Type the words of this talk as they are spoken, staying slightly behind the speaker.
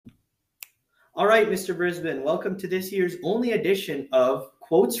All right, Mr. Brisbane, welcome to this year's only edition of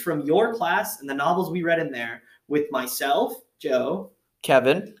Quotes from Your Class and the novels we read in there with myself, Joe,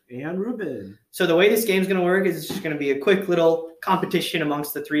 Kevin, and Ruben. So the way this game's going to work is it's just going to be a quick little competition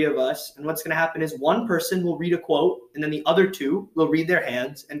amongst the three of us. And what's going to happen is one person will read a quote, and then the other two will read their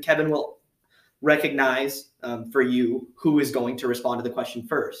hands, and Kevin will recognize for you who is going to respond to the question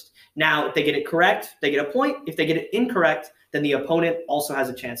first. Now, if they get it correct, they get a point. If they get it incorrect, then the opponent also has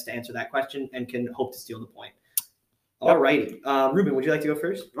a chance to answer that question and can hope to steal the point. All righty. Ruben, would you like to go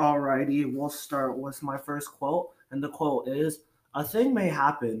first? All righty. We'll start with my first quote. And the quote is, "A thing may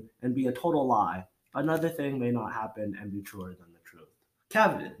happen and be a total lie. Another thing may not happen and be truer than the truth."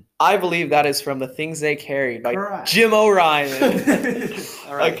 Kevin. I believe that is from The Things They Carried by Correct. Jim O'Ryan.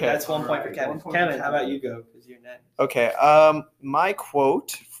 All right, Okay. that's 1 point for Kevin. Kevin, how about you go? Because you're next. Okay. My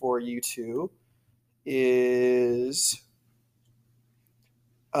quote for you two is,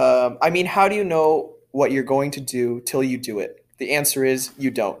 how do you know what you're going to do till you do it? The answer is you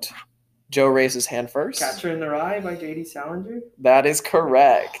don't. Joe raised his hand first. Catcher in the Rye by J.D. Salinger. That is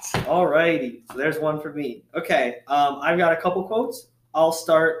correct. All righty. So there's one for me. Okay. I've got a couple quotes. I'll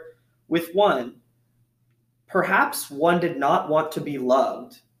start with one. Perhaps one did not want to be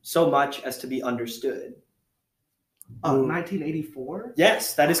loved so much as to be understood. 1984?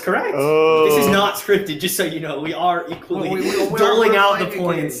 Yes, that is correct. Oh. This is not scripted, just so you know. We are equally we're doling out the playing a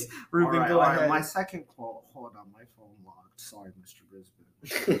points. game. Ruben, go ahead. My second quote. Hold on, my phone locked. Sorry, Mr.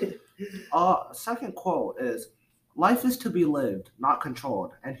 Brisbane. Second quote is, "Life is to be lived, not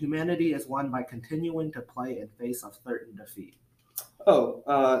controlled, and humanity is won by continuing to play in face of certain defeat."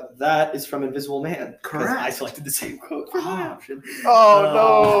 That is from Invisible Man. Correct. I selected the same quote for my option.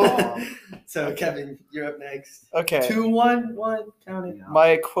 Oh, no. So, Kevin, you're up next. Okay. 2-1, count it. Yeah.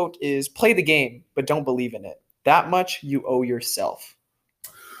 My quote is, play the game, but don't believe in it. That much you owe yourself.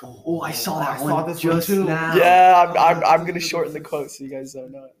 Oh, I saw that I one saw this just one too. now. Yeah, I'm going to shorten the quote so you guys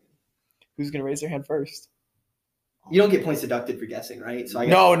don't know it. Who's going to raise their hand first? You don't get points deducted for guessing, right? So I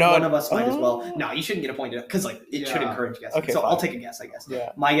guess No. one of us might as well. Oh. No, you shouldn't get a point because it should Yeah. encourage guessing. Okay, so fine. I'll take a guess, I guess.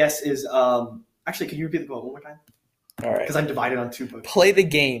 Yeah. My guess is actually, could you repeat the quote one more time? All right. Because I'm divided on two books. Play the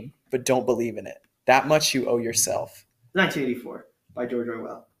game, but don't believe in it. That much you owe yourself. 1984 by George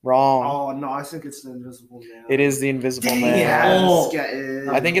Orwell. Wrong. Oh, no, I think it's the Invisible Man. It is the Invisible Dang Man. it. Yes, Oh. get it.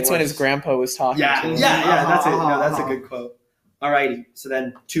 I think it's when his grandpa was talking Yeah, to yeah, him. that's it. No, Uh-huh, that's a uh-huh. good quote. Alrighty, so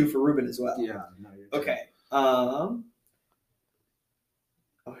then 2 for Ruben as well. Yeah. No, you're Okay. Oh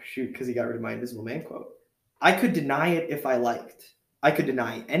shoot, because he got rid of my Invisible Man quote. I could deny it if I liked. I could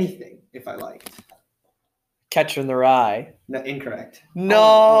deny anything if I liked. Catcher in the Rye. No, incorrect. The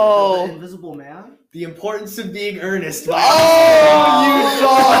No. Invisible Man? The importance of being earnest. Oh, you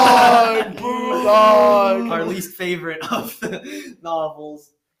dog! You dog! Our least favorite of the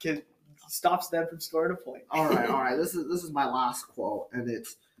novels stops them from scoring a point. All right. This is my last quote, and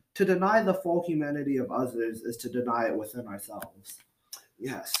it's, "To deny the full humanity of others is to deny it within ourselves."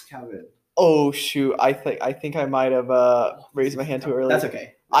 Yes, Kevin. Oh shoot! I think I might have raised my hand too early. That's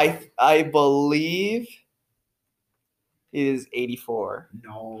okay. I believe it is 84.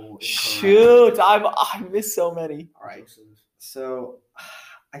 No. incorrect. Shoot! I missed so many. All right. So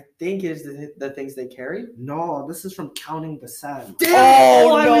I think it is the things they carry. No, this is from Counting the Sand.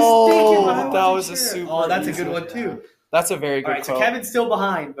 Oh, I no. was thinking, but I That wasn't was a sure. super Oh, that's a easy good one one. too. That's a very good All right, so quote. Kevin's still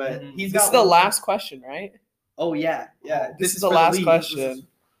behind, but Mhm. he's This got is the one. last question, right? Oh yeah. This is for the last lead. question.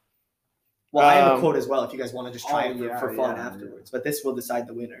 Well, I have a Um, quote as well if you guys want to just try Oh, it yeah, for fun yeah, afterwards. But this will decide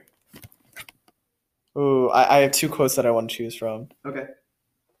the winner. Ooh, I have two quotes that I want to choose from. Okay.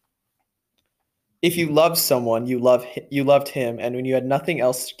 If you loved someone, you loved him, and when you had nothing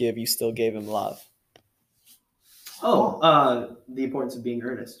else to give, you still gave him love. The importance of being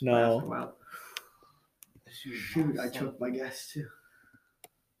earnest. No. Wow. Shoot, I choked my guess too.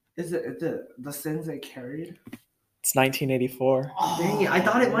 Is it the things they carried? It's 1984. Dang it, I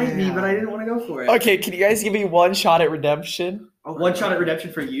thought it might be, but I didn't want to go for it. Okay, can you guys give me one shot at redemption? Okay. One shot at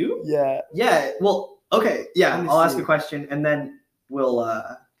redemption for you? Yeah. Yeah. Well, okay. Yeah, Let me I'll ask see. a question and then we'll.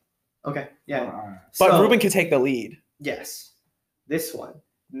 Okay. Yeah. Alright. But So, Ruben can take the lead. Yes. This one.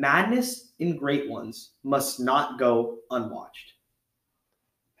 Madness in great ones must not go unwatched.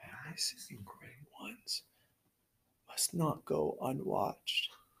 Madness in great ones must not go unwatched.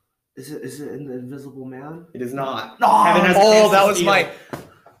 Is it in the Invisible Man? It is not. Oh, Kevin has a chance that to was steal. my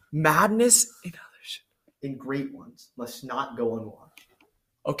madness in others. In great ones must not go unwatched.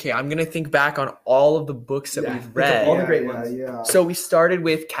 Okay, I'm gonna think back on all of the books that Yeah, we've it's read. all the great ones. Yeah. So we started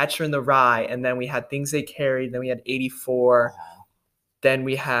with Catcher in the Rye, and then we had Things They Carried, then we had 84, then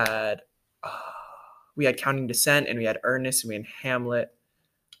we had Counting Descent, and we had Ernest, and we had Hamlet.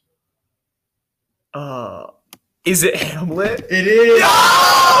 Is it Hamlet? It is.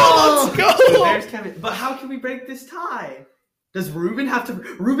 Yeah! Let's go! So there's Kevin. But how can we break this tie? Does Ruben have to?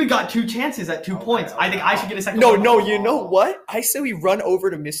 Ruben got 2 chances at 2 points. I think I should get a second. No, one. you know what? I say we run over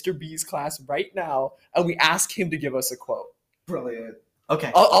to Mr. B's class right now and we ask him to give us a quote. Brilliant.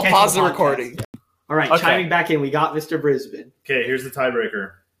 Okay. I'll Cancel pause the podcast. recording. All right, Okay. chiming back in, we got Mr. Brisbane. Okay, here's the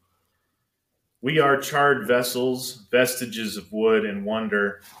tiebreaker. We are charred vessels, vestiges of wood and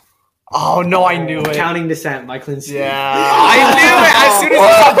wonder. Oh, no, I knew it. Counting Descent by Clint Stevens. Yeah, I knew it. As soon as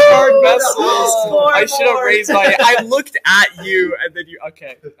you said charred vessels, I should have raised my. I looked at you, and then you.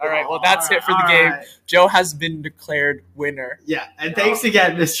 Okay, all right. Well, that's it for the game. Right. Joe has been declared winner. Yeah, and thanks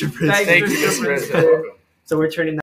again, Mr. Brisbane. Thank you, Mr. Brisbane. So we're turning